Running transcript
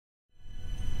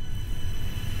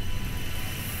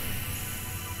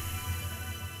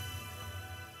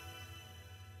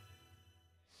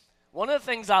One of the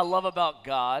things I love about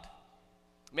God,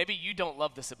 maybe you don't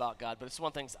love this about God, but it's one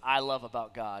of the things I love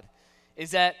about God,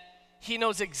 is that he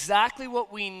knows exactly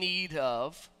what we need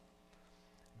of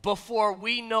before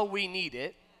we know we need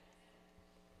it,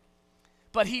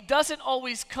 but he doesn't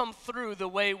always come through the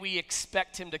way we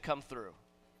expect him to come through.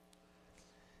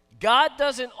 God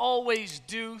doesn't always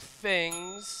do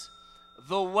things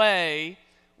the way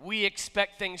we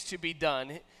expect things to be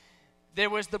done. There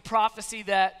was the prophecy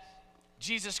that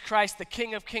Jesus Christ, the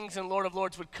King of Kings and Lord of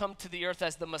Lords, would come to the earth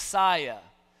as the Messiah.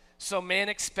 So man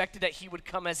expected that he would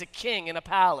come as a king in a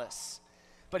palace.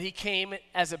 But he came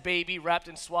as a baby wrapped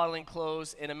in swaddling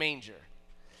clothes in a manger.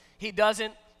 He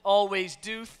doesn't always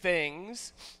do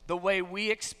things the way we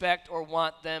expect or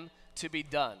want them to be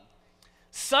done.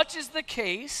 Such is the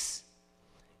case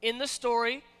in the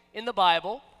story in the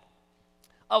Bible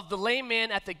of the lame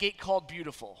man at the gate called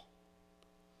Beautiful.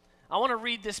 I want to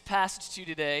read this passage to you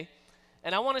today,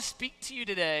 and I want to speak to you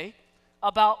today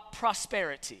about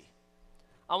prosperity.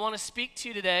 I want to speak to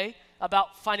you today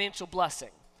about financial blessing,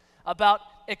 about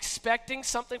expecting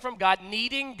something from God,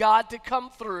 needing God to come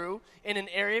through in an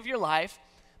area of your life,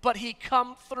 but he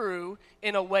come through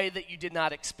in a way that you did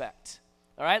not expect.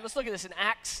 All right, let's look at this in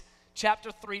Acts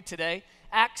chapter 3 today.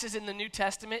 Acts is in the New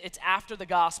Testament. It's after the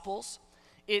Gospels.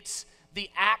 It's the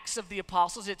Acts of the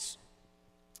Apostles.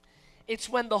 It's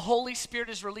when the Holy Spirit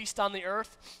is released on the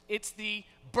earth. It's the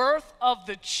birth of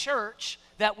the church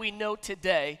that we know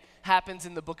today happens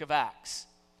in the book of Acts.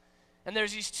 And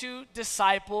there's these two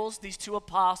disciples, these two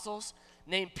apostles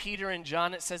named Peter and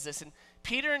John. It says this, and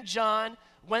Peter and John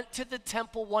went to the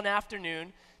temple one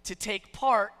afternoon to take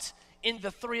part in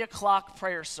the 3 o'clock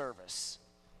prayer service.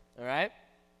 All right?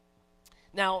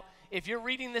 Now, if you're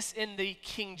reading this in the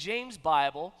King James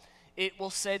Bible, it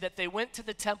will say that they went to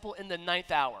the temple in the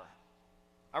 9th hour,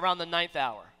 around the 9th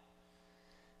hour.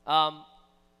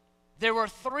 There were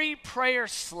 3 prayer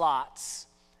slots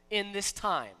in this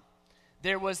time.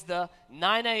 There was the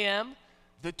 9 a.m.,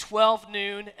 the 12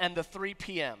 noon, and the 3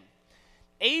 p.m.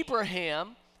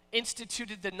 Abraham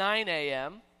instituted the 9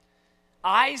 a.m.,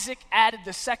 Isaac added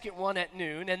the second one at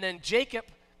noon, and then Jacob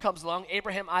comes along,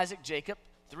 Abraham, Isaac, Jacob,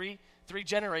 three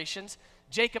generations.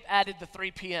 Jacob added the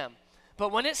 3 p.m.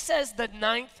 But when it says the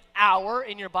 9th hour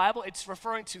in your Bible, it's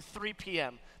referring to 3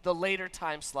 p.m., the later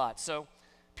time slot. So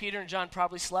Peter and John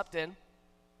probably slept in,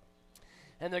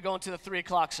 and they're going to the 3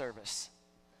 o'clock service.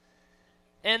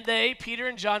 And they, Peter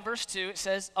and John, verse 2, it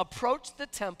says, approached the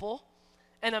temple,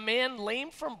 and a man lame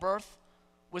from birth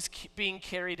was being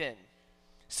carried in.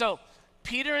 So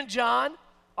Peter and John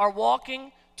are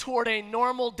walking toward a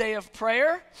normal day of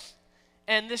prayer,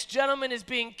 and this gentleman is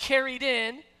being carried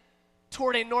in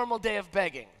toward a normal day of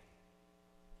begging.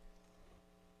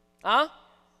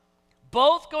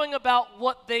 Both going about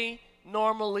what they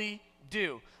normally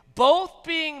do. Both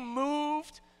being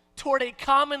moved toward a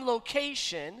common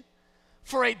location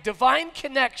for a divine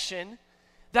connection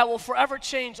that will forever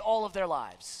change all of their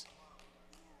lives.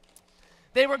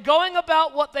 They were going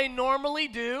about what they normally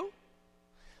do,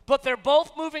 but they're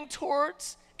both moving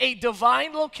towards a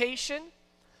divine location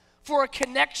for a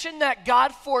connection that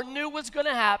God foreknew was going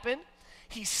to happen.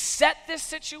 He set this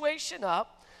situation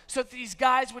up so that these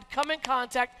guys would come in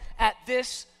contact at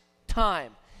this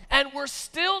time. And we're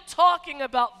still talking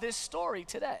about this story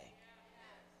today.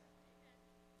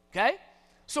 Okay?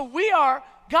 So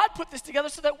God put this together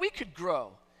so that we could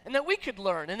grow and that we could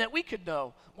learn and that we could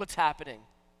know what's happening.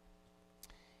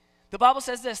 The Bible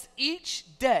says this, each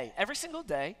day, every single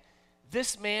day,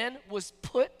 this man was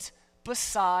put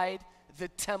beside the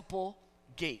temple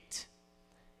gate.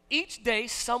 Each day,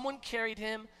 someone carried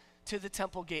him to the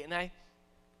temple gate. And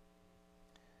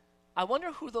I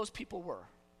wonder who those people were.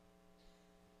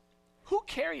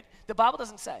 The Bible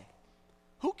doesn't say.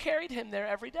 Who carried him there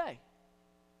every day?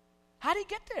 How did he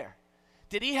get there?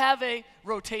 Did he have a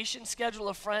rotation schedule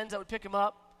of friends that would pick him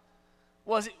up?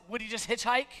 Would he just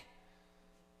hitchhike?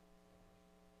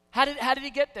 How did he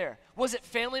get there? Was it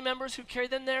family members who carried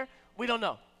them there? We don't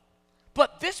know.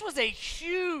 But this was a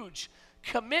huge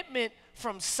commitment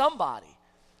from somebody.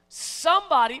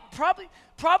 Somebody,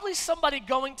 probably somebody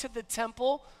going to the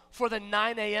temple for the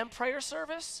 9 a.m. prayer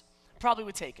service probably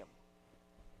would take him.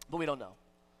 But we don't know.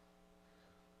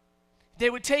 They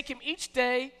would take him each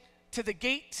day to the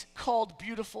gate called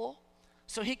Beautiful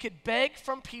so he could beg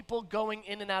from people going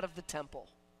in and out of the temple.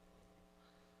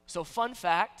 So fun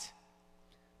fact,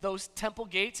 those temple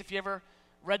gates, if you ever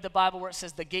read the Bible where it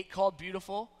says the gate called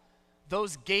Beautiful,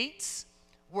 those gates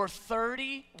were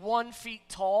 31 feet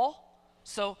tall,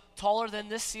 so taller than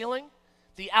this ceiling.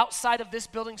 The outside of this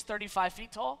building's 35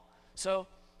 feet tall, so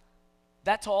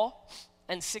that tall,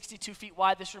 and 62 feet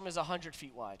wide. This room is 100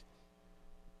 feet wide.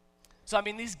 So, I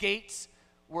mean, these gates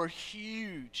were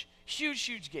huge, huge,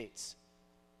 huge gates.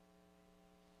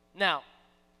 Now,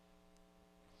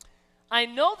 I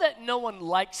know that no one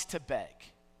likes to beg.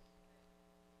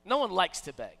 No one likes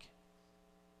to beg.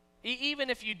 Even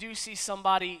if you do see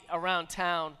somebody around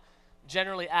town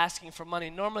generally asking for money,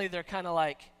 normally they're kind of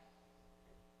like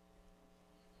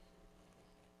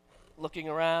looking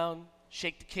around,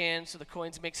 shake the can so the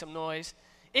coins make some noise.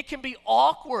 It can be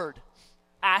awkward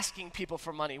asking people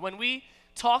for money. When we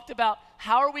talked about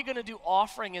how are we going to do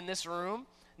offering in this room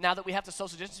now that we have to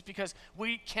social distance because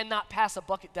we cannot pass a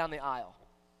bucket down the aisle.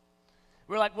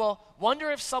 We're like, well, wonder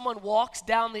if someone walks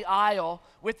down the aisle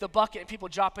with the bucket and people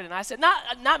drop it. And I said,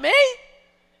 not me.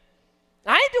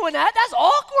 I ain't doing that. That's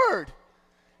awkward.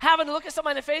 Having to look at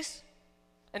somebody in the face.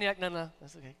 And you're like, no,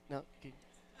 that's okay. No. Okay.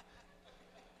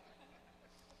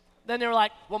 Then they're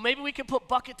like, well, maybe we can put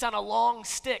buckets on a long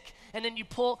stick. And then you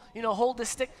pull, hold the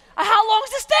stick. How long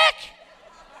is the stick?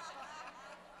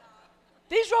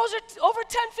 These rows are over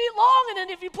 10 feet long. And then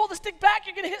if you pull the stick back,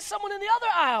 you're going to hit someone in the other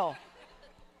aisle.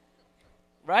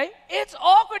 Right? It's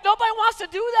awkward. Nobody wants to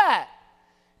do that.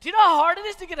 Do you know how hard it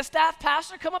is to get a staff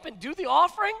pastor to come up and do the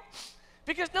offering?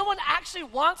 Because no one actually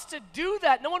wants to do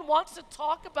that. No one wants to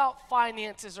talk about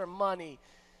finances or money.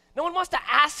 No one wants to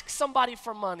ask somebody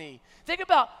for money. Think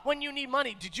about when you need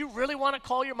money. Did you really want to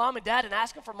call your mom and dad and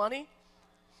ask them for money?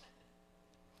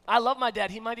 I love my dad.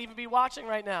 He might even be watching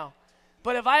right now.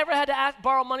 But if I ever had to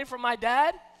borrow money from my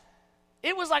dad,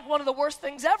 it was like one of the worst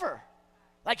things ever.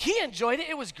 Like he enjoyed it.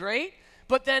 It was great.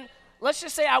 But then, let's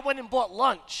just say I went and bought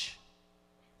lunch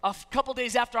a couple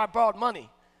days after I borrowed money.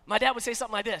 My dad would say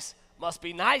something like this, must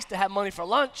be nice to have money for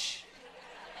lunch.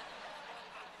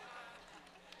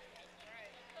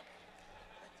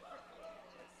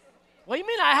 What do you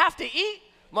mean I have to eat?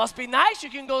 Must be nice you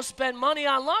can go spend money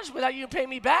on lunch without you paying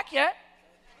me back yet.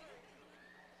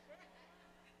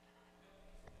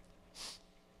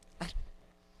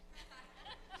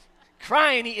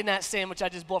 Crying eating that sandwich I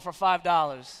just bought for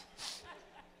 $5.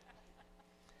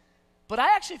 But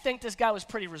I actually think this guy was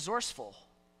pretty resourceful.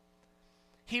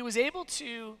 He was able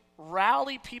to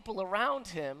rally people around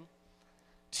him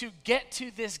to get to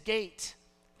this gate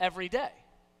every day.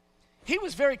 He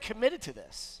was very committed to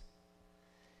this.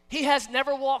 He has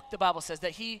never walked, the Bible says,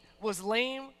 that he was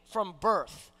lame from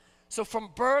birth. So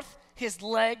from birth, his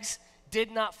legs did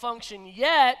not function,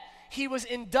 yet he was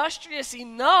industrious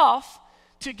enough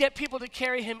to get people to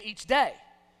carry him each day.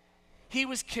 He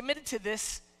was committed to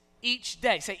this each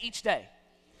day. Say each day.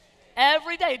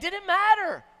 Every day. It didn't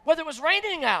matter whether it was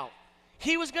raining out.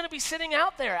 He was going to be sitting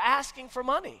out there asking for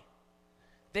money.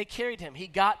 They carried him. He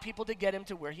got people to get him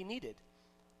to where he needed.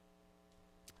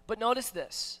 But notice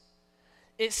this.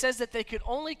 It says that they could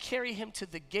only carry him to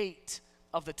the gate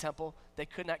of the temple. They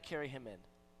could not carry him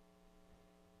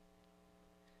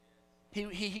in.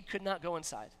 He could not go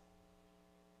inside.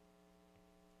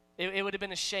 It would have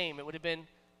been a shame. It would have been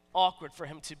awkward for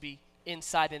him to be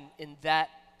inside in that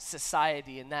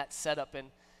society, in that setup. And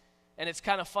it's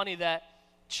kind of funny that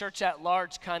church at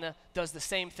large kind of does the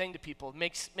same thing to people.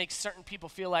 Makes certain people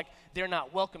feel like they're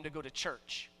not welcome to go to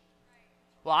church.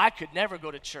 Well, I could never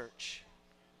go to church.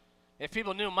 If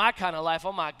people knew my kind of life,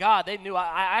 oh my God, they knew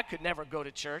I could never go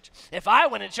to church. If I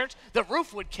went to church, the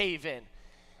roof would cave in.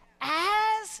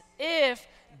 As if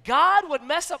God would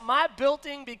mess up my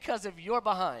building because of your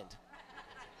behind.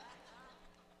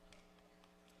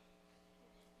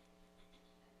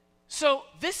 So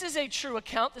this is a true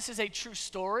account. This is a true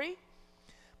story.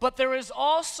 But there is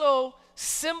also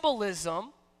symbolism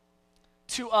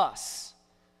to us.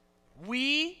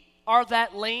 We are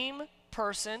that lame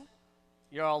person.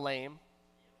 You're all lame.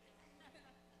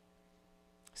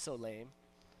 So lame.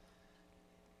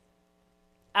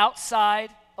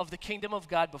 Outside of the kingdom of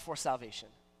God before salvation.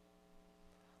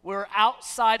 We're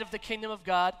outside of the kingdom of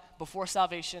God before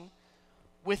salvation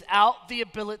without the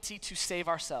ability to save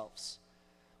ourselves,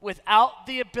 without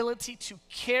the ability to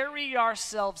carry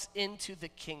ourselves into the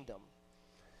kingdom.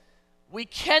 We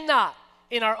cannot,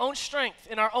 in our own strength,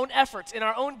 in our own efforts, in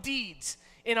our own deeds,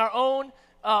 in our own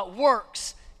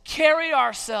works, carry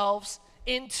ourselves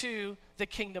into the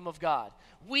kingdom of God.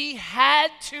 We had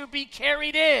to be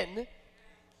carried in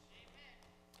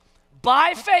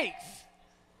by faith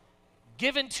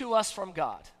given to us from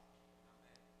God.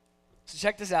 So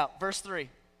check this out, verse 3.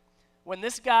 When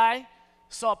this guy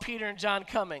saw Peter and John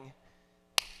coming,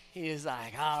 he is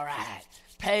like, all right,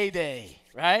 payday,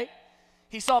 right?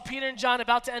 He saw Peter and John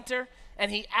about to enter,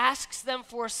 and he asks them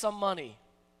for some money.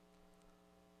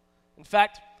 In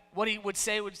fact, what he would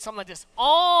say would be something like this: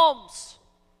 alms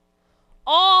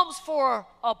for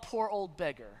a poor old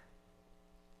beggar.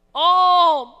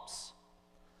 Alms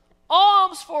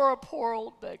alms for a poor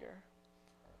old beggar.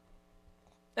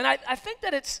 And I think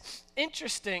that it's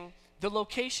interesting the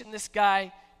location this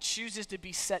guy chooses to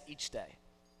be set each day.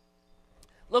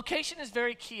 Location is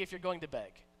very key if you're going to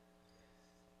beg.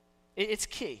 It's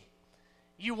key.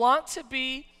 You want to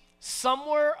be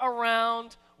somewhere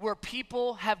around where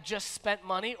people have just spent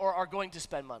money or are going to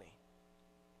spend money.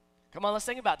 Come on, let's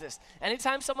think about this.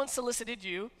 Anytime someone solicited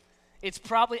you, it's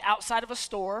probably outside of a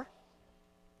store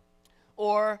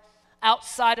or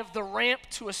outside of the ramp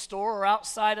to a store or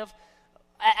outside of,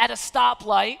 at a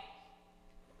stoplight,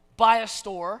 by a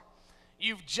store.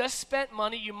 You've just spent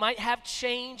money. You might have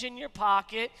change in your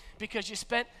pocket because you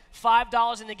spent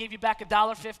 $5 and they gave you back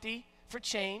 $1.50 for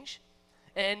change.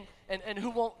 And who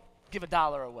won't give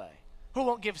 $1 away? Who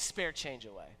won't give spare change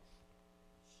away?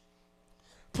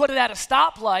 Put it at a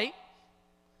stoplight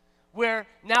where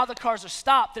now the cars are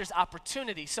stopped, there's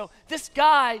opportunity. So this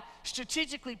guy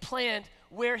strategically planned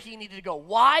where he needed to go.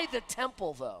 Why the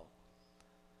temple, though?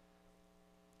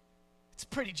 It's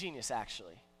pretty genius,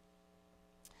 actually.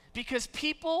 Because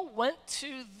people went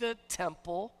to the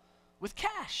temple with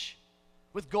cash,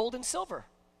 with gold and silver.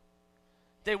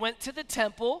 They went to the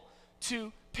temple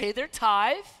to pay their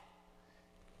tithe,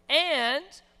 and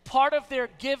part of their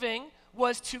giving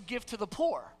was to give to the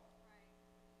poor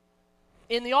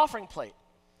in the offering plate.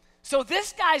 So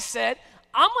this guy said,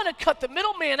 I'm going to cut the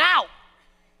middleman out.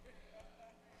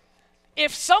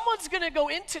 If someone's going to go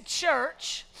into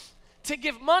church to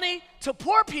give money to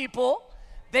poor people,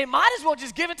 they might as well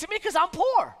just give it to me because I'm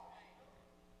poor.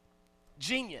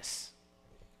 Genius.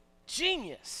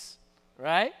 Genius,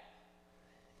 right?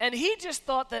 And he just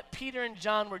thought that Peter and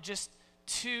John were just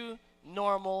two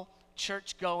normal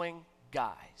church-going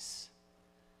guys.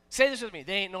 Say this with me,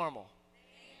 they ain't normal.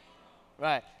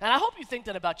 Right. And I hope you think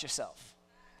that about yourself.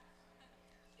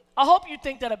 I hope you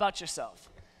think that about yourself.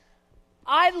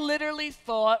 I literally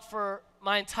thought for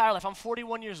my entire life, I'm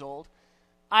 41 years old,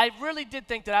 I really did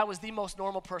think that I was the most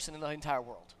normal person in the entire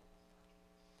world.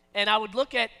 And I would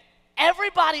look at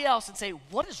everybody else and say,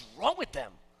 what is wrong with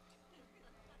them?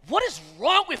 What is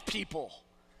wrong with people?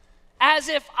 As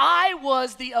if I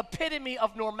was the epitome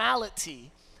of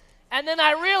normality. And then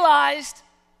I realized,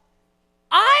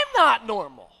 I'm not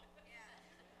normal.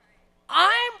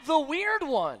 I'm the weird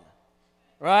one,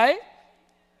 right?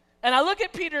 And I look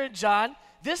at Peter and John.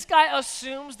 This guy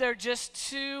assumes they're just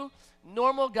two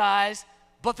normal guys,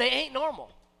 but they ain't normal.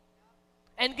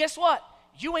 And guess what?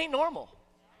 You ain't normal.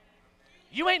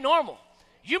 You ain't normal.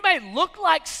 You may look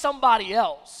like somebody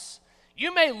else.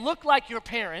 You may look like your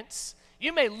parents.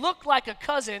 You may look like a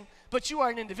cousin, but you are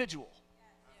an individual.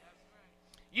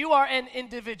 You are an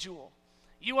individual.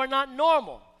 You are not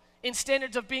normal in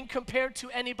standards of being compared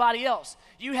to anybody else.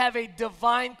 You have a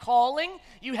divine calling.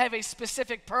 You have a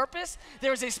specific purpose.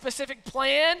 There's a specific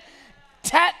plan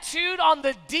tattooed on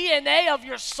the DNA of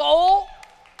your soul.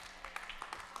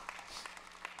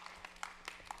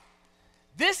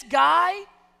 This guy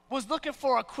was looking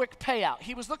for a quick payout.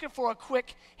 He was looking for a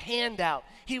quick handout.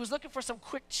 He was looking for some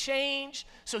quick change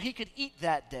so he could eat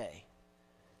that day.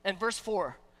 And verse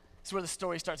 4 is where the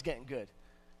story starts getting good.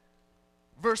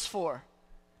 Verse 4.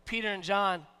 Peter and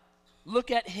John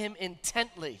look at him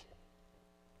intently.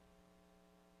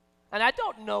 And I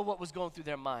don't know what was going through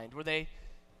their mind. Were they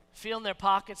feeling their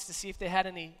pockets to see if they had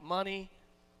any money?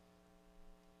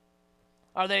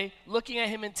 Are they looking at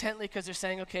him intently because they're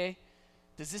saying, okay,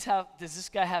 does this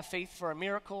guy have faith for a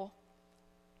miracle?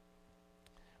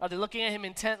 Are they looking at him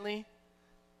intently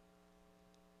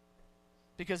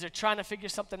because they're trying to figure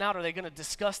something out? Are they going to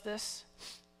discuss this?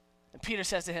 And Peter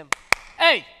says to him,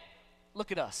 hey,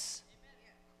 look at us.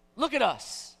 Look at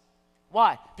us.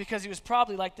 Why? Because he was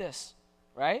probably like this,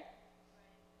 right?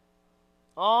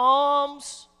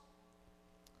 Alms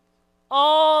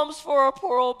for a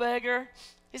poor old beggar.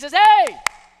 He says, hey,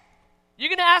 you're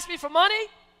going to ask me for money?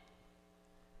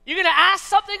 You're going to ask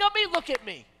something of me? Look at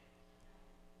me.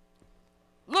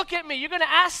 Look at me. You're going to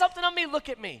ask something of me? Look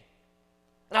at me.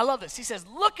 And I love this. He says,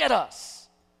 look at us.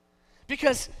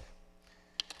 Because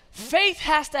faith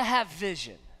has to have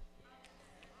vision.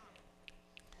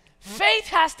 Faith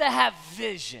has to have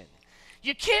vision.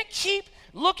 You can't keep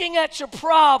looking at your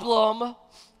problem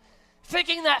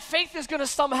thinking that faith is going to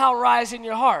somehow rise in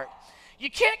your heart. You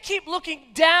can't keep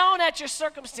looking down at your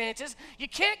circumstances. You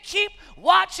can't keep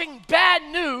watching bad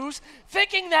news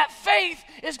thinking that faith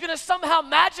is going to somehow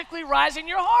magically rise in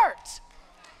your heart.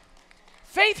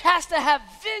 Faith has to have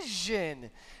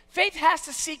vision. Faith has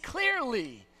to see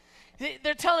clearly.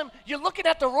 They're telling him, you're looking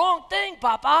at the wrong thing,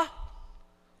 Papa.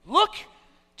 Look,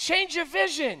 change your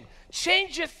vision.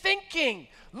 Change your thinking.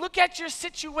 Look at your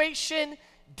situation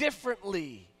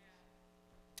differently.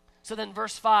 So then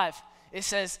verse 5, it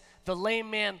says, the lame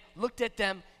man looked at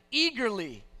them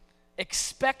eagerly,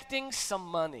 expecting some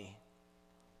money.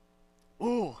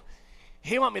 Ooh,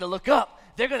 he want me to look up.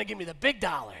 They're going to give me the big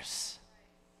dollars.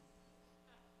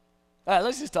 All right,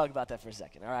 let's just talk about that for a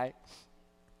second, all right?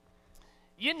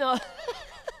 You know,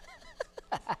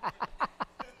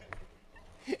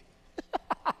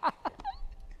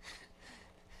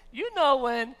 you know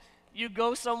when you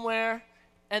go somewhere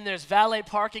and there's valet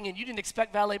parking and you didn't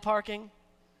expect valet parking?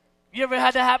 You ever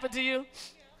had that happen to you?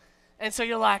 And so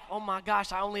you're like, oh my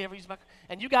gosh, I only ever use my car.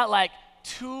 And you got like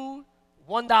 2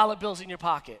 $1 bills in your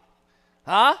pocket.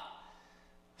 Huh?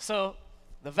 So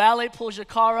the valet pulls your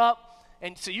car up,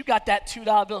 and so you got that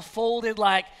 $2 bill folded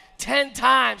like 10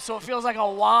 times so it feels like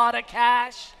a wad of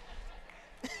cash.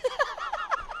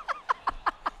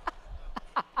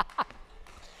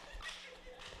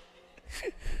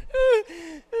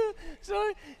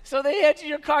 So they hand you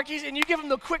your car keys, and you give them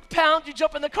the quick pound, you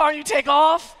jump in the car, and you take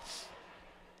off.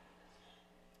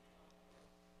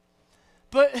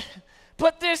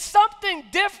 But there's something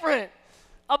different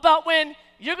about when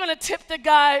you're going to tip the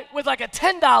guy with like a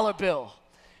 $10 bill.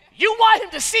 You want him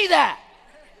to see that.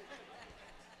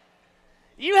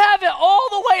 You have it all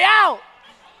the way out,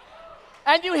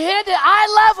 and you hand it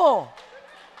eye level.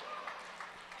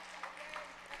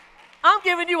 I'm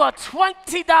giving you a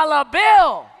 $20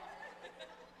 bill.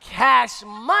 Cash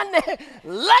money.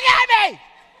 Look at me.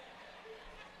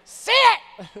 See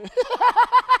it.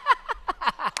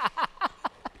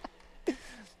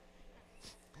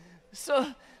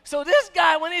 So this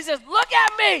guy, when he says, look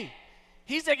at me,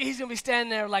 he's thinking he's going to be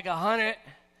standing there like 100.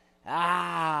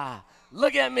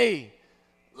 Look at me.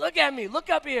 Look at me. Look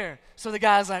up here. So the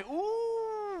guy's like,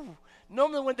 ooh.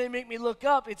 Normally when they make me look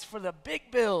up, it's for the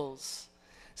big bills.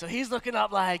 So he's looking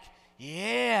up like,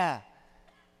 yeah,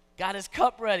 got his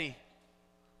cup ready.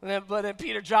 But then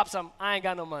Peter drops him, I ain't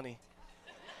got no money.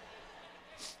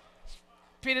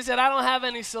 Peter said, I don't have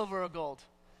any silver or gold.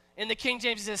 In the King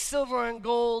James, it says, silver and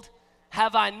gold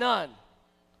have I none.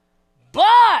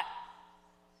 But,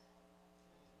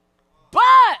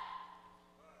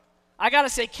 I got to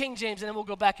say King James, and then we'll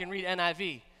go back and read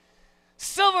NIV.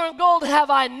 Silver and gold have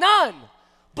I none,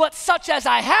 but such as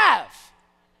I have.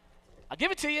 I'll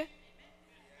give it to you.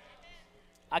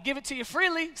 I give it to you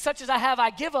freely. Such as I have, I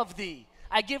give of thee.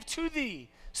 I give to thee.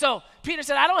 So Peter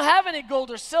said, I don't have any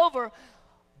gold or silver,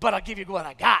 but I'll give you what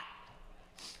I got.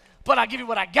 But I'll give you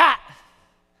what I got.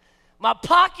 My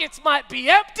pockets might be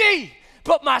empty,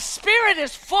 but my spirit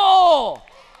is full.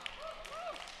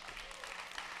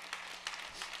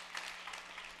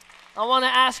 I want to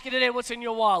ask you today, what's in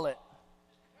your wallet?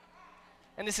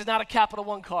 And this is not a Capital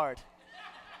One card.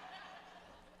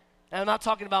 And I'm not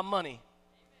talking about money.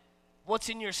 What's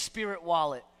in your spirit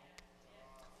wallet?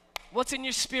 What's in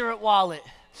your spirit wallet?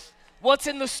 What's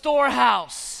in the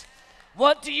storehouse?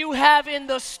 What do you have in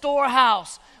the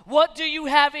storehouse? What do you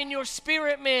have in your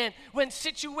spirit, man, when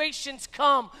situations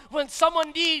come, when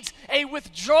someone needs a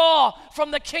withdrawal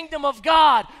from the kingdom of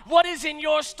God? What is in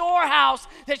your storehouse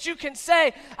that you can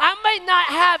say, I may not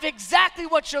have exactly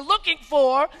what you're looking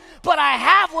for, but I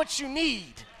have what you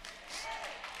need?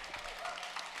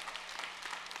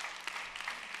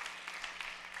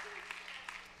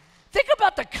 Think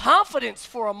about the confidence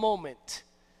for a moment.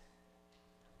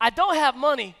 I don't have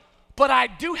money, but I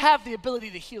do have the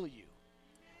ability to heal you.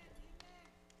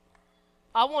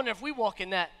 I wonder if we walk in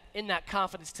that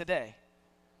confidence today.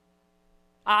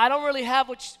 I don't really have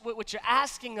what you're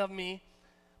asking of me,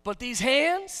 but these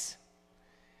hands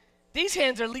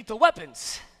are lethal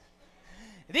weapons.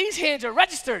 These hands are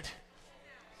registered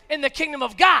in the kingdom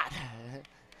of God.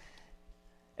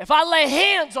 If I lay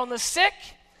hands on the sick,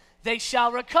 they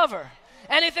shall recover.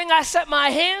 Anything I set my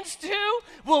hands to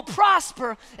will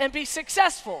prosper and be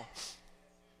successful.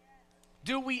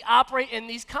 Do we operate in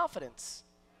these confidence?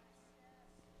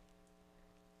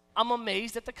 I'm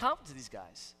amazed at the confidence of these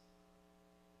guys.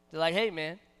 They're like, hey,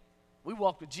 man, we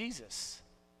walked with Jesus.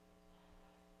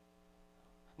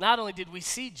 Not only did we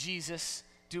see Jesus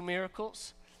do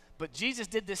miracles, but Jesus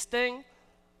did this thing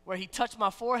where he touched my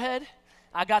forehead.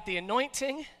 I got the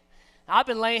anointing. I've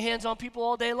been laying hands on people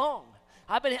all day long.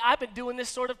 I've been doing this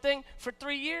sort of thing for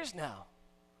 3 years now.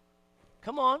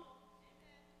 Come on.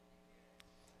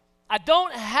 I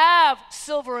don't have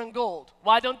silver and gold.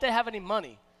 Why don't they have any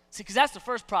money? See, because that's the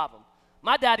first problem.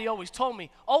 My daddy always told me,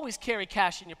 always carry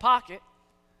cash in your pocket.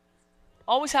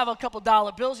 Always have a couple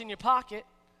dollar bills in your pocket.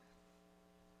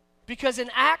 Because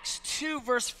in Acts 2,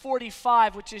 verse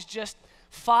 45, which is just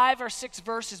 5 or 6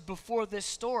 verses before this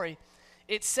story,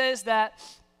 it says that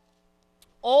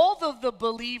all of the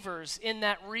believers in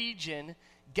that region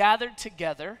gathered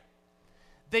together.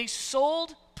 they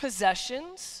sold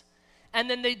possessions, and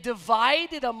then they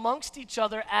divided amongst each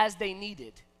other as they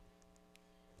needed.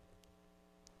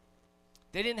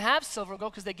 They didn't have silver and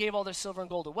gold because they gave all their silver and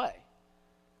gold away.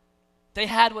 They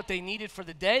had what they needed for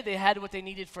the day. They had what they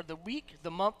needed for the week,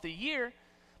 the month, the year,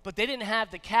 but they didn't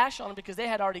have the cash on them because they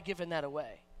had already given that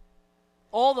away.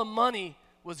 All the money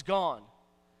was gone.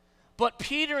 But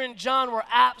Peter and John were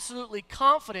absolutely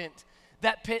confident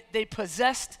that they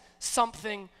possessed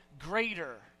something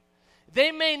greater.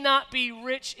 They may not be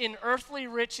rich in earthly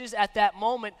riches at that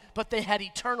moment, but they had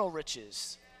eternal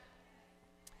riches.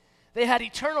 They had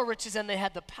eternal riches and they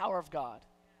had the power of God.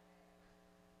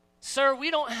 Sir,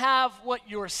 we don't have what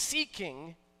you're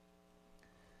seeking,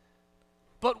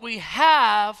 but we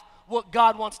have what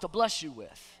God wants to bless you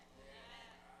with.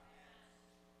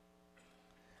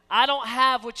 I don't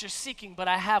have what you're seeking, but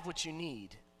I have what you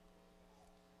need.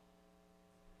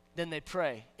 Then they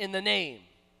pray, in the name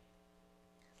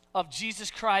of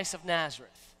Jesus Christ of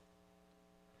Nazareth.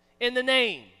 In the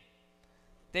name.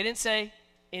 They didn't say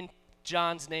in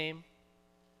John's name.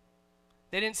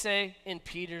 They didn't say in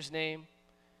Peter's name.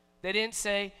 They didn't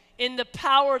say in the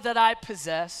power that I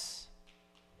possess.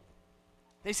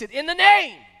 They said in the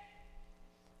name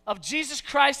of Jesus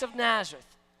Christ of Nazareth.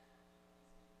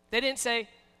 They didn't say,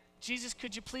 Jesus,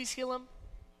 could you please heal him?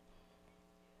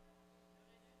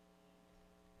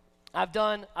 I've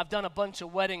done a bunch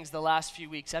of weddings the last few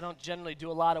weeks. I don't generally do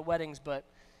a lot of weddings, but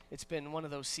it's been one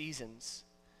of those seasons.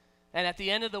 And at the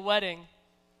end of the wedding,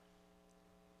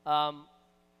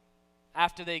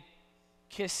 after they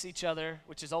kiss each other,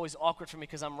 which is always awkward for me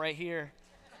because I'm right here.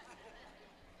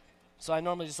 So I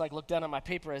normally just look down at my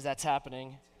paper as that's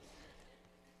happening.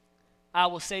 I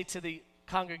will say to the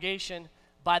congregation,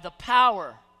 by the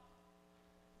power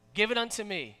given unto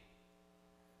me,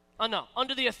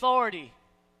 under the authority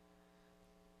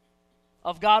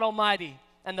of God Almighty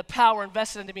and the power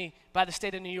invested into me by the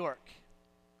state of New York.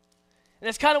 And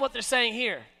that's kind of what they're saying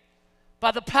here.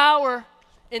 By the power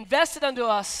invested unto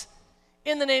us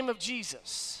in the name of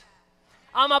Jesus.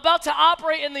 I'm about to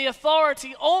operate in the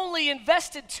authority only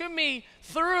invested to me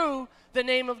through the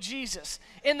name of Jesus.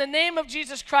 In the name of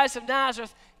Jesus Christ of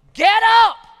Nazareth, get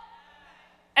up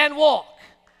and walk.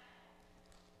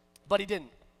 But he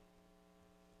didn't.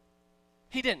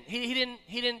 He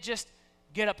didn't just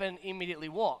get up and immediately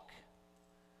walk.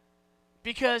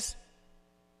 Because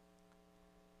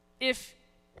if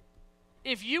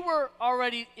you were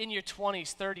already in your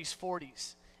 20s, 30s,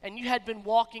 40s, and you had been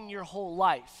walking your whole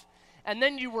life, and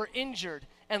then you were injured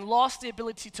and lost the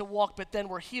ability to walk, but then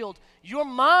were healed, your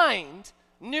mind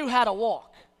knew how to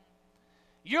walk.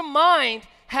 Your mind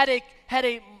had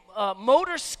a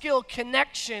motor skill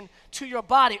connection to your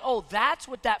body. Oh, that's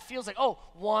what that feels like. Oh,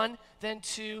 1, then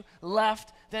 2,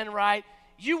 left, then right.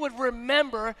 You would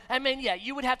remember.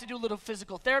 You would have to do a little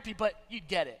physical therapy, but you'd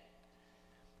get it.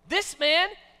 This man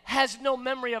has no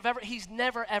memory of he's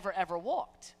never, ever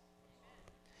walked.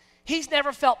 He's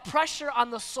never felt pressure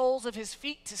on the soles of his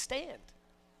feet to stand.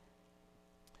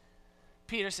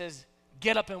 Peter says,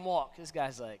 get up and walk. This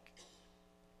guy's like,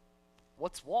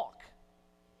 what's walk?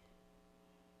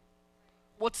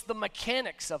 What's the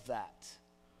mechanics of that?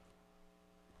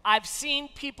 I've seen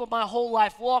people my whole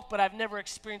life walk, but I've never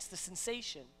experienced the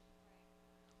sensation.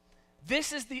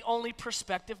 This is the only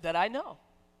perspective that I know.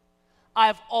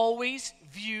 I've always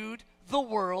viewed the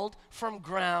world from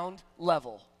ground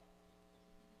level.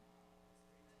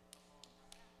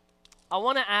 I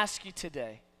want to ask you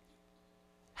today,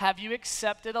 have you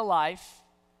accepted a life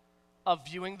of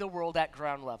viewing the world at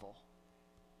ground level?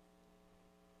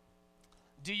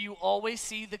 Do you always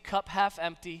see the cup half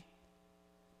empty?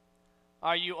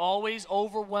 Are you always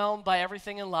overwhelmed by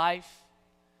everything in life?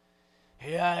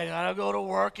 Yeah, I gotta go to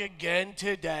work again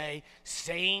today.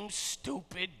 Same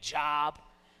stupid job.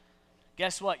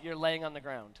 Guess what? You're laying on the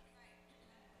ground.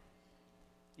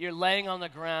 You're laying on the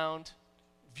ground,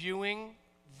 viewing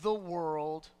the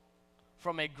world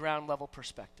from a ground level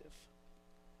perspective.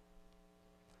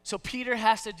 So Peter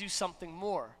has to do something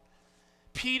more.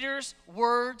 Peter's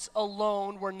words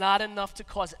alone were not enough to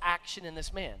cause action in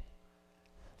this man.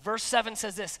 Verse 7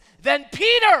 says this, then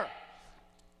Peter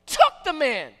took the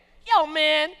man. Yo,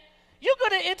 man, you're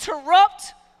going to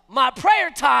interrupt my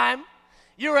prayer time.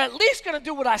 You're at least going to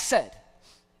do what I said.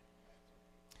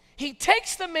 He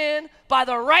takes the man by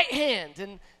the right hand,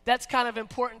 and that's kind of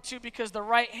important too because the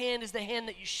right hand is the hand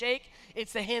that you shake.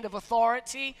 It's the hand of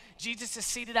authority. Jesus is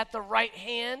seated at the right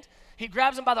hand. He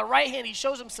grabs him by the right hand. He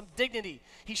shows him some dignity.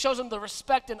 He shows him the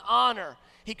respect and honor.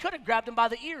 He could have grabbed him by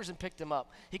the ears and picked him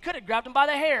up. He could have grabbed him by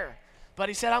the hair. But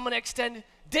he said, I'm going to extend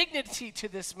dignity to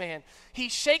this man. He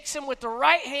shakes him with the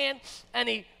right hand, and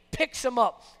he picks him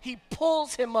up. He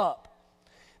pulls him up.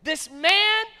 This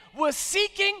man was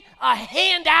seeking a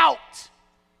hand out,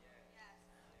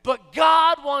 but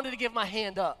God wanted to give him a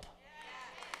hand up.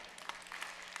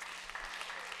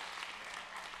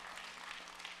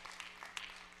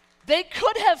 They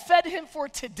could have fed him for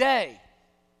today,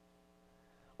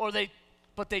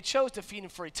 but they chose to feed him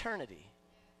for eternity.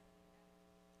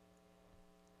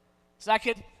 So I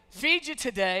could feed you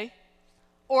today,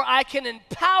 or I can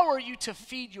empower you to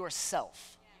feed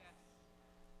yourself.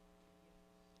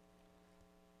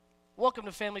 Welcome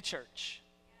to Family Church.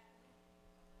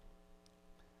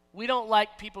 We don't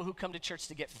like people who come to church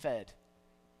to get fed.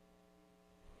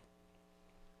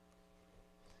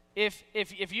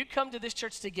 If you come to this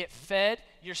church to get fed,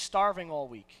 you're starving all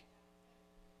week.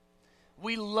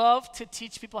 We love to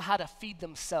teach people how to feed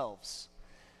themselves.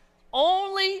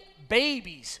 Only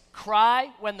babies cry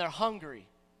when they're hungry.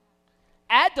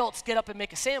 Adults get up and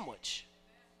make a sandwich.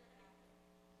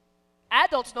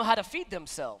 Adults know how to feed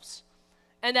themselves.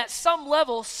 And at some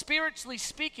level, spiritually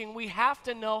speaking, we have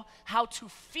to know how to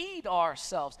feed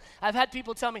ourselves. I've had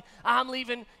people tell me, I'm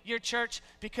leaving your church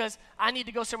because I need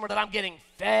to go somewhere that I'm getting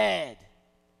fed.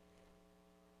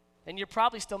 And you're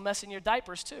probably still messing your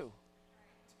diapers too.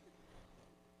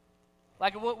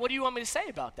 Like, what do you want me to say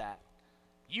about that?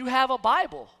 You have a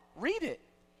Bible. Read it.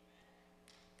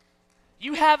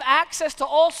 You have access to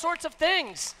all sorts of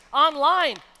things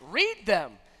online. Read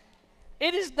them.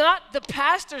 It is not the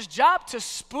pastor's job to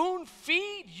spoon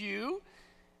feed you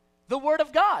the Word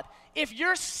of God. If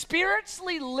you're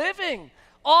spiritually living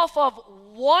off of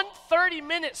one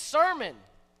 30-minute sermon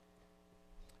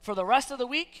for the rest of the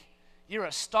week, you're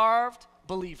a starved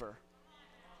believer.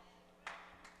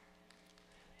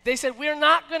 They said, we're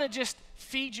not going to just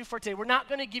feed you for today. We're not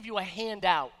going to give you a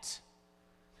handout.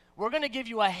 We're going to give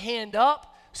you a hand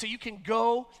up so you can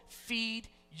go feed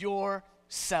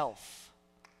yourself.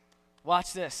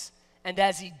 Watch this. And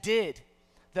as he did,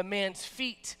 the man's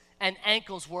feet and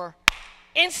ankles were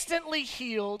instantly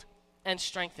healed and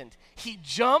strengthened. He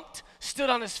jumped, stood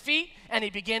on his feet, and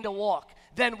he began to walk.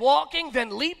 Then walking,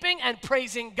 then leaping and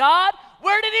praising God.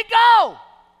 Where did he go?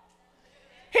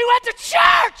 He went to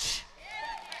church.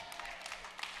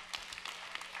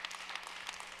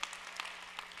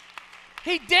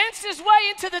 He danced his way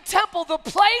into the temple, the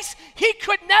place he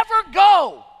could never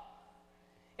go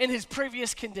in his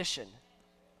previous condition.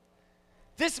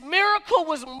 This miracle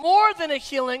was more than a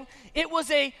healing. It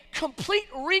was a complete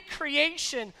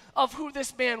recreation of who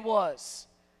this man was.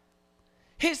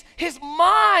 His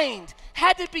mind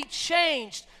had to be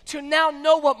changed to now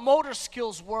know what motor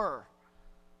skills were.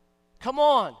 Come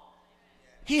on.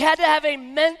 He had to have a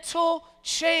mental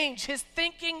change. His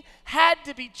thinking had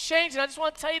to be changed. And I just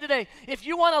want to tell you today, if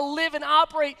you want to live and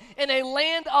operate in a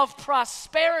land of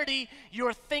prosperity,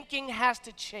 your thinking has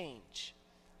to change.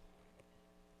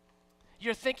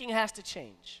 Your thinking has to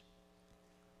change.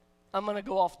 I'm going to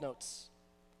go off notes.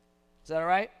 Is that all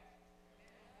right?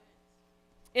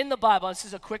 In the Bible, this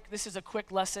is a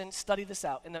quick lesson. Study this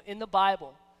out. In the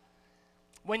Bible,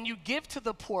 when you give to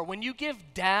the poor, when you give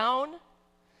down,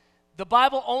 the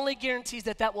Bible only guarantees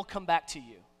that will come back to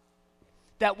you.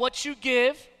 That what you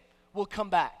give will come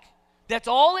back. That's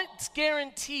all it's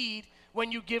guaranteed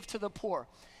when you give to the poor.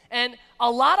 And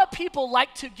a lot of people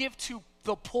like to give to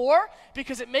the poor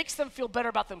because it makes them feel better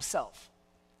about themselves.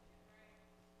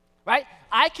 Right?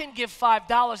 I can give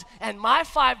 $5 and my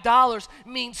 $5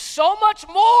 means so much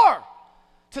more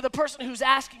to the person who's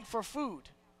asking for food.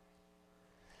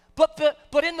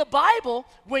 But in the Bible,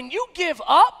 when you give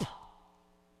up,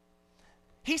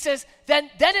 he says, then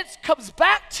it comes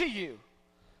back to you.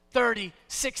 30,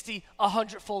 60,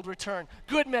 100-fold return.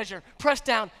 Good measure, pressed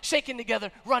down, shaken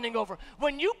together, running over.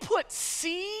 When you put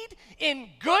seed in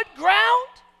good ground,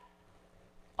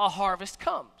 a harvest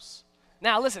comes.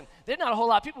 Now listen, there's not a whole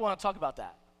lot of people who want to talk about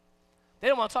that. They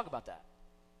don't want to talk about that.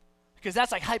 Because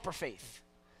that's like hyper faith.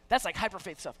 That's like hyper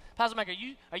faith stuff. Pastor Mike,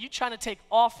 are you trying to take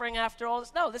offering after all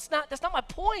this? No, that's not my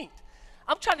point.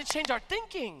 I'm trying to change our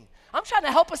thinking. I'm trying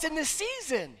to help us in this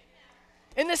season.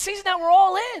 In this season that we're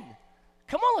all in.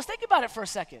 Come on, let's think about it for a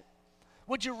second.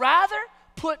 Would you rather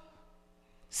put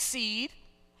seed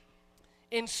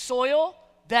in soil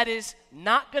that is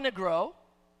not going to grow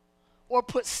or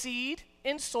put seed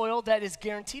in soil that is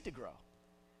guaranteed to grow?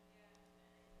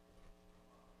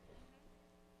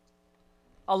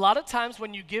 A lot of times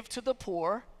when you give to the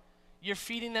poor, you're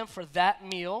feeding them for that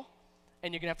meal,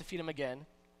 and you're going to have to feed them again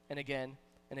and again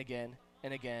and again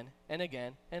and again and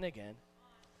again and again.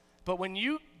 But when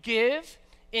you give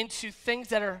into things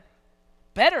that are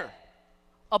better,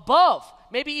 above,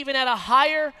 maybe even at a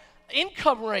higher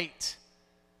income rate,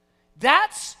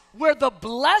 That's where the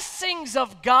blessings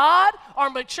of God are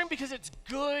maturing because it's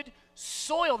good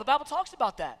soil. The Bible talks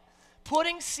about that.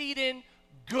 Putting seed in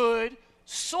good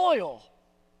soil.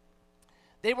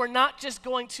 They were not just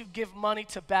going to give money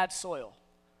to bad soil.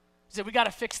 They said, we got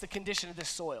to fix the condition of this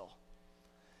soil.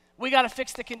 We got to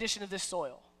fix the condition of this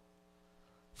soil.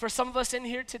 For some of us in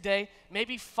here today,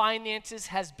 maybe finances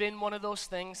has been one of those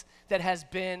things that has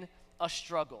been a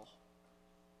struggle.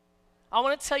 I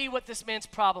want to tell you what this man's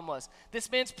problem was. This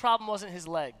man's problem wasn't his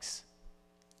legs.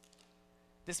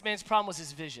 This man's problem was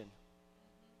his vision.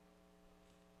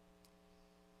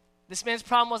 This man's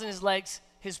problem wasn't his legs.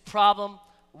 His problem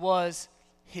was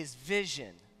his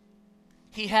vision.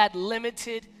 He had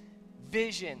limited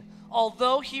vision.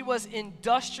 Although he was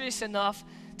industrious enough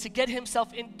to get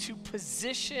himself into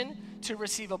position to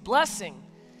receive a blessing,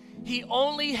 he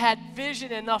only had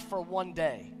vision enough for one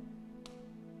day.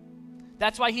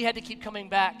 That's why he had to keep coming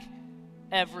back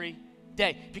every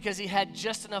day, because he had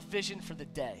just enough vision for the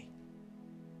day.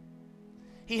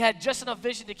 He had just enough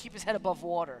vision to keep his head above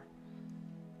water.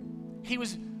 He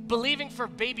was believing for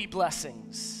baby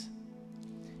blessings.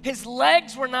 His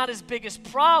legs were not his biggest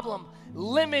problem.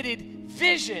 Limited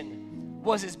vision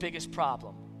was his biggest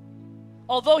problem.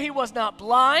 Although he was not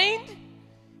blind,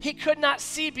 he could not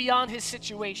see beyond his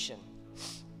situation.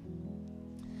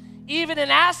 Even in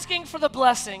asking for the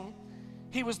blessing,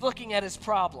 he was looking at his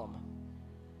problem.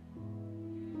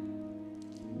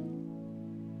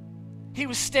 He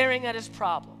was staring at his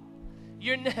problem.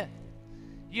 You're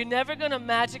never going to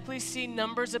magically see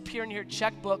numbers appear in your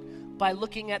checkbook by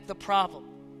looking at the problem.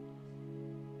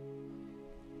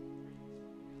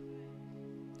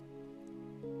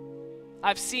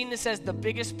 I've seen this as the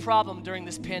biggest problem during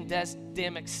this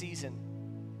pandemic season.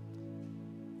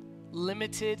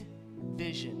 Limited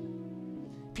vision.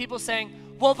 People saying,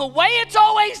 well, the way it's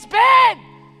always been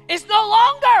is no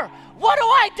longer. What do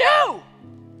I do?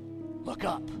 Look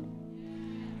up.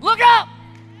 Look up.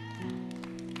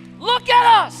 Look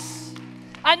at us.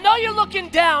 I know you're looking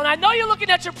down. I know you're looking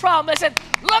at your problem. I said,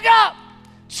 look up.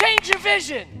 Change your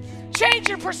vision. Change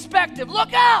your perspective.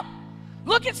 Look up.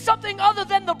 Look at something other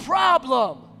than the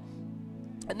problem.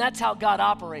 And that's how God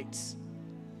operates.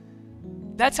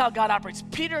 That's how God operates.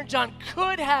 Peter and John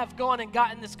could have gone and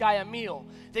gotten this guy a meal.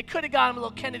 They could have gotten him a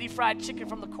little Kennedy fried chicken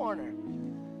from the corner.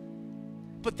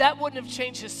 But that wouldn't have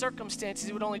changed his circumstances.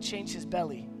 It would only change his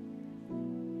belly.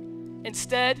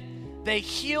 Instead, they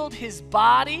healed his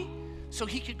body so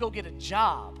he could go get a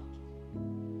job.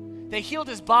 They healed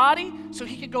his body so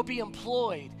he could go be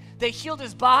employed. They healed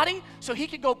his body so he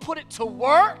could go put it to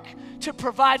work to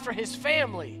provide for his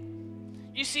family.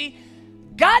 You see,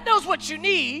 God knows what you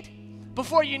need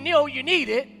before you know you need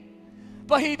it,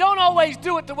 but he don't always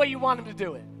do it the way you want him to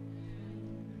do it.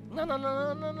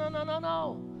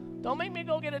 No. Don't make me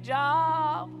go get a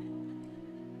job.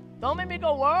 Don't make me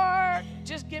go work.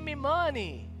 Just give me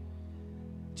money.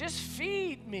 Just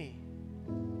feed me.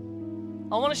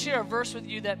 I want to share a verse with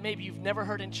you that maybe you've never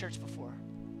heard in church before.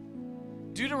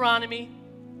 Deuteronomy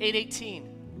 8:18.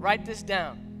 Write this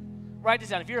down. Write this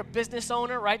down. If you're a business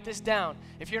owner, write this down.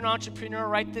 If you're an entrepreneur,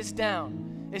 write this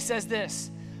down. It says this,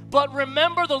 but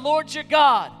remember the Lord your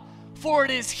God, for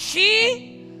it is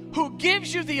he who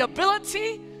gives you the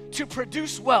ability to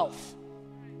produce wealth.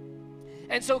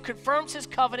 And so confirms his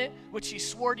covenant, which he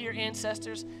swore to your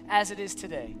ancestors as it is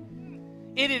today.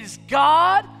 It is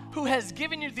God who has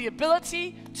given you the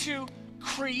ability to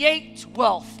create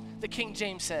wealth, the King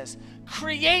James says.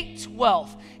 Create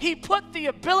wealth. He put the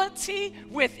ability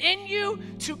within you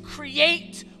to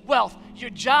create wealth.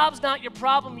 Your job's not your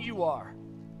problem, you are.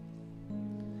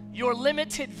 Your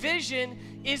limited vision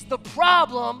is the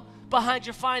problem behind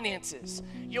your finances.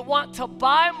 You want to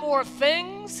buy more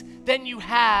things than you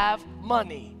have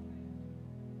money.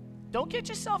 Don't get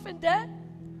yourself in debt.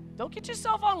 Don't get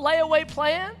yourself on layaway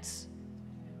plans.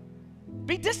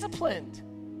 Be disciplined.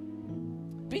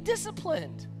 Be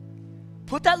disciplined.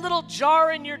 Put that little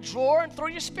jar in your drawer and throw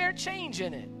your spare change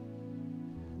in it.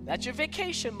 That's your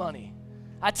vacation money.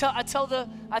 I tell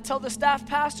the staff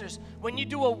pastors, when you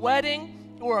do a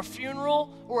wedding or a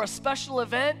funeral or a special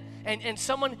event and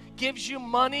someone gives you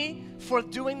money for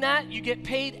doing that, you get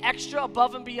paid extra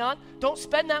above and beyond, don't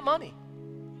spend that money.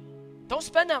 Don't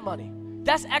spend that money.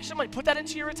 That's extra money. Put that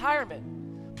into your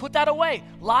retirement. Put that away.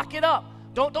 Lock it up.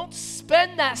 Don't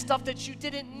spend that stuff that you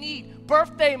didn't need.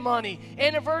 Birthday money,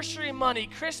 anniversary money,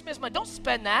 Christmas money. Don't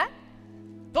spend that.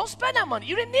 Don't spend that money.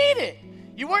 You didn't need it.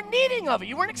 You weren't needing of it.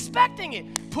 You weren't expecting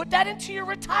it. Put that into your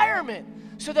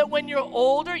retirement so that when you're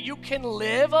older, you can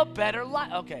live a better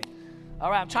life. Okay. All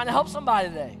right. I'm trying to help somebody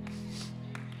today.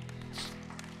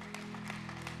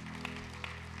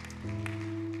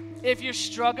 If you're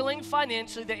struggling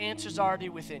financially, the answer's already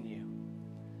within you.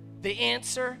 The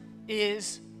answer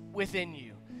is within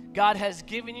you. God has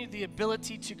given you the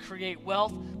ability to create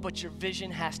wealth, but your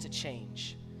vision has to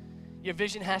change. Your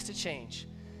vision has to change.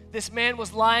 This man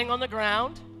was lying on the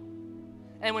ground,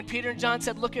 and when Peter and John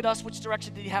said, "Look at us," which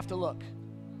direction did he have to look?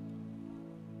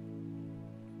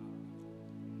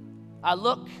 I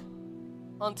look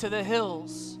unto the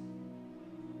hills,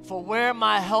 for where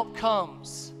my help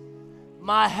comes.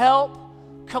 My help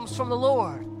comes from the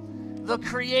Lord, the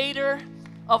creator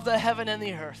of the heaven and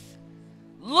the earth.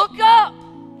 Look up.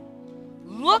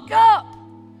 Look up.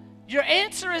 Your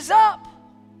answer is up.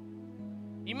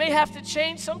 You may have to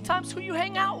change sometimes who you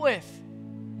hang out with.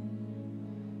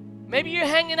 Maybe you're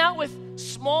hanging out with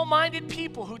small-minded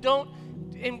people who don't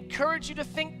encourage you to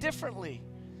think differently.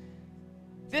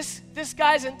 This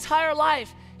guy's entire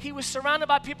life, he was surrounded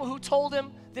by people who told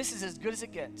him, this is as good as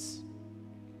it gets.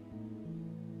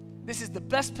 This is the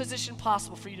best position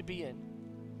possible for you to be in.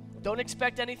 Don't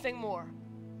expect anything more.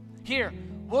 Here,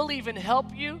 we'll even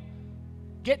help you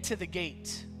get to the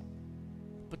gate,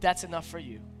 but that's enough for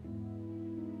you.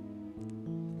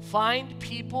 Find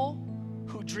people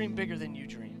who dream bigger than you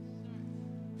dream.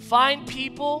 Find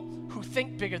people who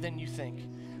think bigger than you think.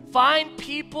 Find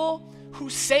people who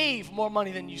save more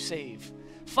money than you save.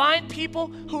 Find people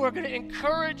who are going to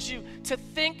encourage you to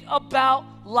think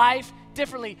about life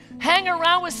differently. Hang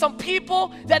around with some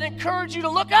people that encourage you to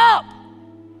look up.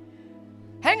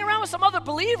 Hang around with some other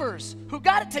believers who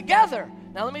got it together.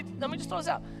 Now let me just throw this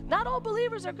out. Not all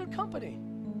believers are good company.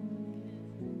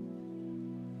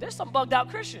 There's some bugged out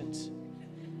Christians.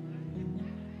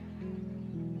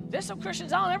 There's some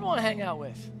Christians I don't ever want to hang out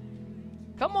with.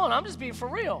 Come on, I'm just being for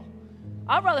real.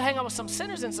 I'd rather hang out with some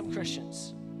sinners than some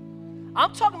Christians.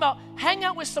 I'm talking about hang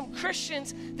out with some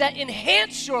Christians that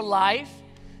enhance your life,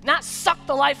 not suck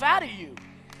the life out of you.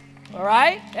 All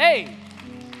right? Hey.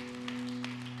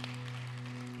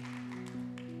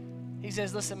 He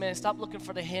says, listen, man, stop looking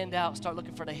for the handout. Start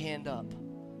looking for the hand up.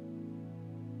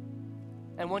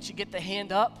 And once you get the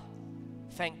hand up,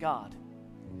 thank God.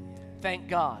 Thank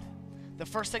God. The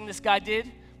first thing this guy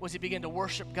did was he began to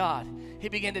worship God. He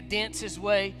began to dance his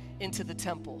way into the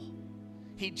temple.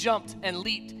 He jumped and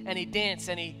leaped and he danced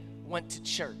and he went to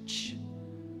church.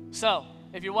 So,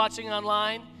 if you're watching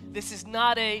online, this is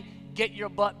not a get your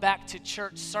butt back to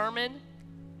church sermon,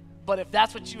 but if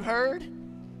that's what you heard,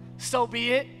 so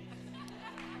be it.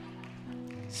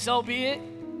 So be it.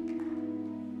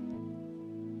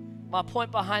 My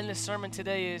point behind this sermon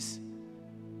today is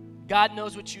God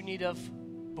knows what you need of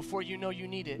before you know you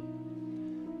need it,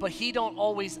 but he don't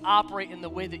always operate in the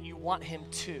way that you want him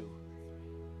to.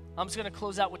 I'm just going to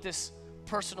close out with this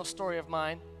personal story of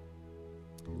mine.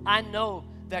 I know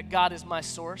that God is my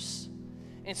source,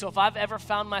 and so if I've ever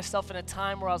found myself in a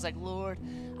time where I was like, Lord,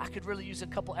 I could really use a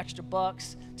couple extra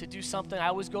bucks to do something, I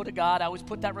always go to God. I always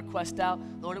put that request out.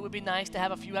 Lord, it would be nice to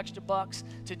have a few extra bucks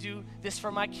to do this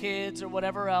for my kids or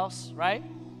whatever else, right?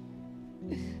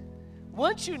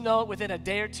 Once you know it, within a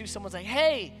day or two, someone's like,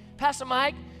 hey, Pastor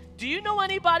Mike, do you know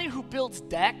anybody who builds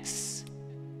decks?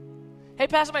 Hey,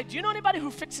 Pastor Mike, do you know anybody who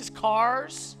fixes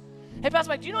cars? Hey, Pastor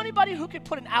Mike, do you know anybody who could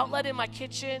put an outlet in my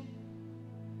kitchen?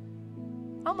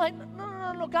 I'm like,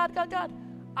 no, God.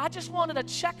 I just wanted a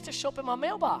check to show up in my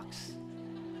mailbox.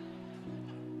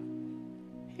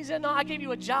 He said, no, I gave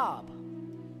you a job.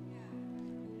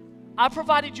 I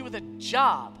provided you with a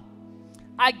job.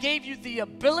 I gave you the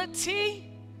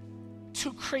ability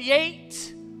to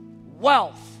create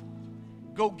wealth.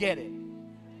 Go get it.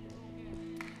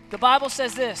 The Bible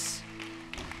says this.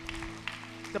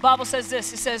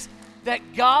 It says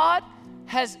that God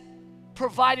has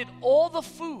provided all the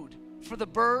food for the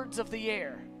birds of the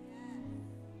air.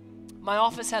 My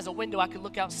office has a window I could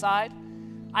look outside.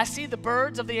 I see the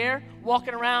birds of the air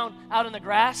walking around out in the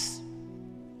grass,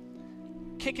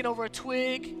 kicking over a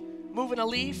twig, moving a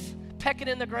leaf, pecking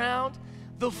in the ground.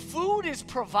 The food is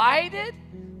provided,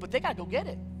 but they got to go get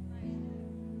it.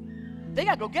 They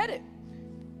got to go get it.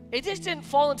 It just didn't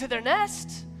fall into their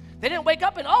nest. They didn't wake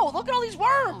up and, oh, look at all these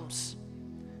worms.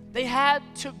 They had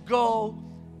to go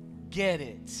get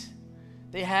it.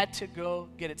 They had to go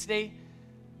get it. Today,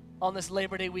 on this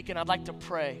Labor Day weekend, I'd like to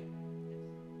pray.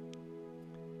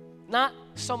 Not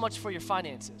so much for your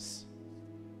finances,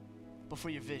 but for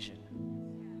your vision.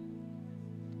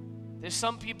 There's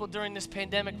some people during this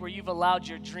pandemic where you've allowed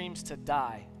your dreams to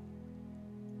die.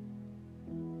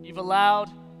 You've allowed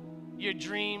your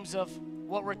dreams of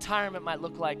what retirement might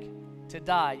look like to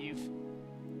die. You've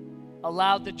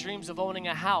allowed the dreams of owning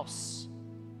a house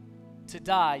to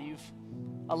die. You've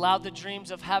allowed the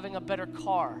dreams of having a better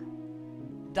car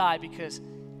die because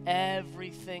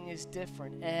everything is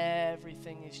different.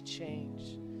 Everything is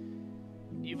changed.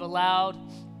 You've allowed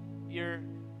your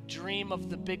dream of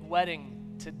the big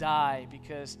wedding to die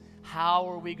because how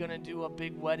are we going to do a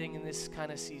big wedding in this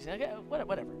kind of season? Okay,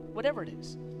 whatever it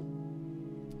is.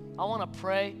 I want to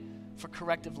pray for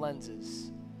corrective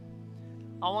lenses.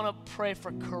 I want to pray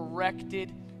for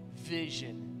corrected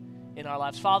vision in our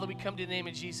lives. Father, we come to the name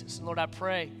of Jesus. And Lord, I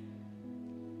pray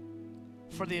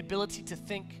for the ability to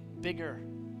think bigger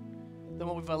than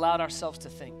what we've allowed ourselves to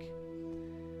think.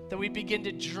 That we begin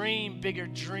to dream bigger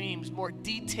dreams, more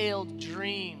detailed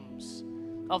dreams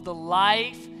of the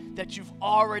life that you've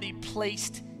already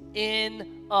placed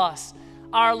in us.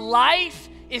 Our life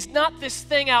is not this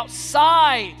thing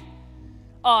outside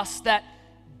us that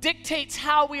dictates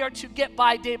how we are to get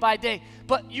by day,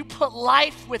 but you put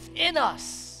life within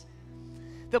us.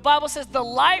 The Bible says the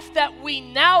life that we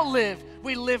now live,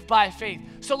 we live by faith.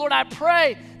 So Lord, I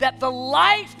pray that the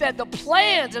life, that the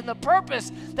plans and the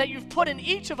purpose that you've put in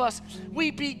each of us, we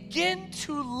begin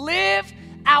to live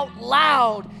out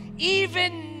loud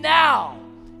even now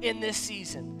in this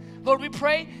season. Lord, we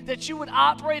pray that you would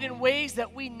operate in ways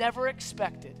that we never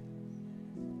expected.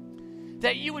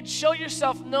 That you would show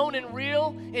yourself known and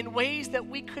real in ways that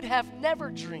we could have never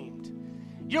dreamed.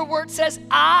 Your word says,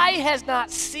 eye has not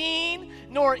seen,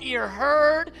 nor ear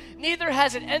heard, neither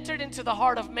has it entered into the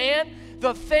heart of man,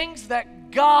 the things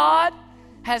that God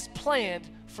has planned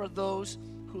for those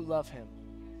who love him.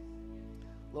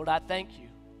 Lord, I thank you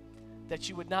that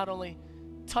you would not only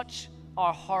touch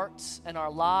our hearts and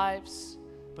our lives,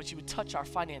 but you would touch our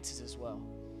finances as well.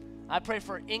 I pray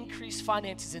for increased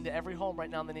finances into every home right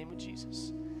now in the name of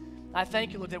Jesus. I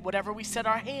thank you, Lord, that whatever we set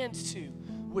our hands to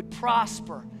would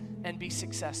prosper and be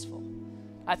successful.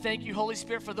 I thank you, Holy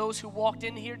Spirit, for those who walked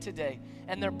in here today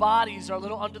and their bodies are a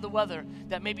little under the weather,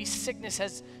 that maybe sickness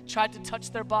has tried to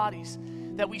touch their bodies,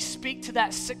 that we speak to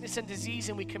that sickness and disease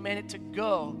and we command it to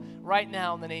go right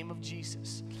now in the name of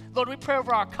Jesus. Lord, we pray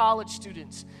over our college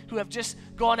students who have just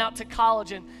gone out to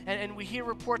college, and we hear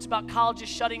reports about colleges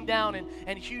shutting down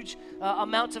and huge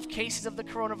amounts of cases of the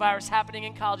coronavirus happening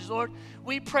in colleges. Lord,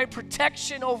 we pray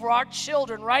protection over our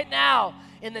children right now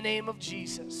in the name of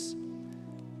Jesus.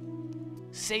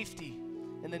 Safety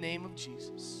in the name of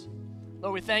Jesus.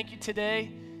 Lord, we thank you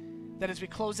today that as we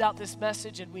close out this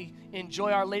message and we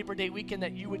enjoy our Labor Day weekend,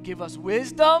 that you would give us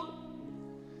wisdom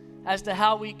as to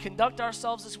how we conduct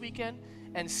ourselves this weekend,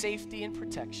 and safety and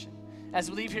protection. As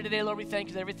we leave here today, Lord, we thank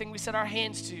you that everything we set our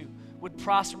hands to would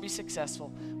prosper and be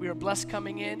successful. We are blessed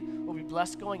coming in. We'll be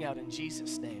blessed going out in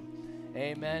Jesus' name.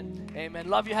 Amen. Amen.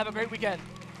 Love you. Have a great weekend.